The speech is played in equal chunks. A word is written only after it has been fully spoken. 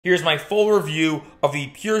Here's my full review of the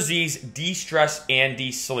Pure Zzzs De-Stress and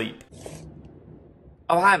De-Sleep.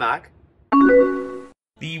 Oh, hi, Marc.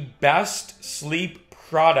 The best sleep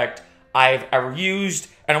product I've ever used.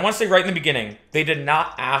 And I want to say right in the beginning, they did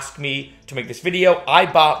not ask me to make this video. I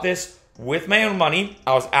bought this with my own money.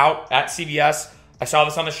 I was out at CVS. I saw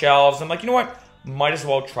this on the shelves. I'm like, you know what? Might as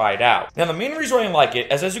well try it out. Now, the main reason why I like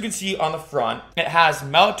it is, as you can see on the front, it has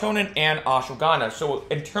melatonin and ashwagandha. So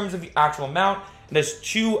in terms of the actual amount, there's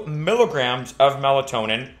 2 milligrams of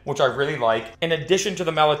melatonin, which I really like. In addition to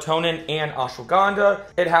the melatonin and ashwagandha,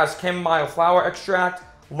 it has chamomile flower extract,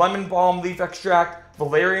 lemon balm leaf extract,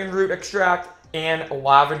 valerian root extract, and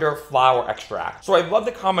lavender flower extract. So I love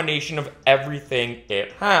the combination of everything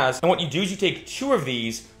it has. And what you do is you take 2 of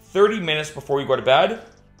these 30 minutes before you go to bed,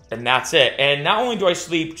 and that's it. And not only do I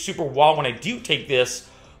sleep super well when I do take this,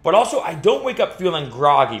 but also I don't wake up feeling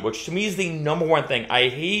groggy, which to me is the #1 thing. I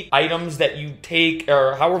hate items that you take,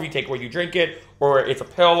 or however you take it, whether you drink it, or it's a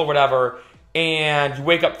pill or whatever, and you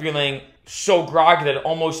wake up feeling so groggy that it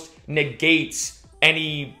almost negates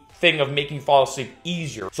anything of making you fall asleep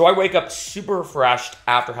easier. So I wake up super refreshed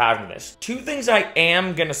after having this. 2 things I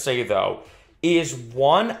am gonna say though, is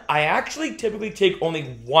 1, I actually typically take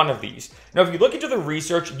only 1 of these. Now, if you look into the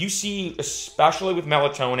research, you see, especially with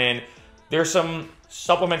melatonin, there's some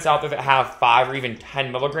supplements out there that have 5 or even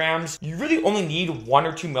 10 milligrams. You really only need 1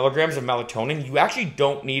 or 2 milligrams of melatonin. You actually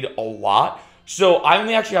don't need a lot. So I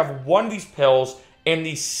only actually have 1 of these pills. And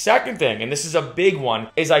the second thing, and this is a big one,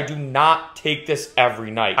 is I do not take this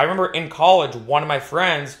every night. I remember in college, one of my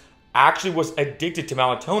friends actually was addicted to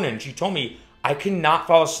melatonin. She told me, I cannot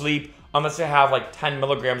fall asleep unless I have like 10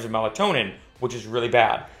 milligrams of melatonin, which is really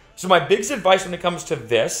bad. So my biggest advice when it comes to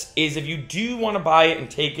this is, if you do want to buy it and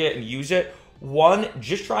take it and use it, 1,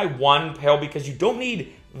 just try 1 pill, because you don't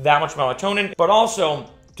need that much melatonin, but also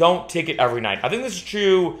don't take it every night. I think this is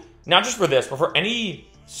true not just for this, but for any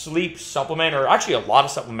sleep supplement, or actually a lot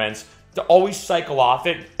of supplements, to always cycle off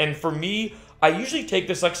it. And for me, I usually take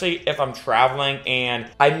this, let's say, if I'm traveling and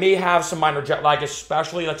I may have some minor jet lag,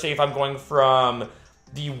 especially, let's say, if I'm going from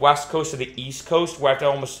the West Coast to the East Coast, where I have to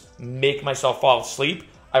almost make myself fall asleep.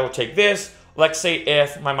 I will take this. Let's say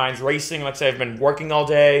if my mind's racing, let's say I've been working all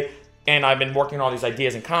day and I've been working on all these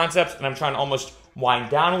ideas and concepts and I'm trying to almost wind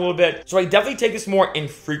down a little bit. So I definitely take this more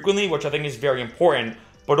infrequently, which I think is very important.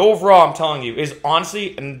 But overall, I'm telling you, is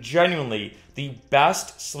honestly and genuinely the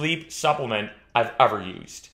best sleep supplement I've ever used.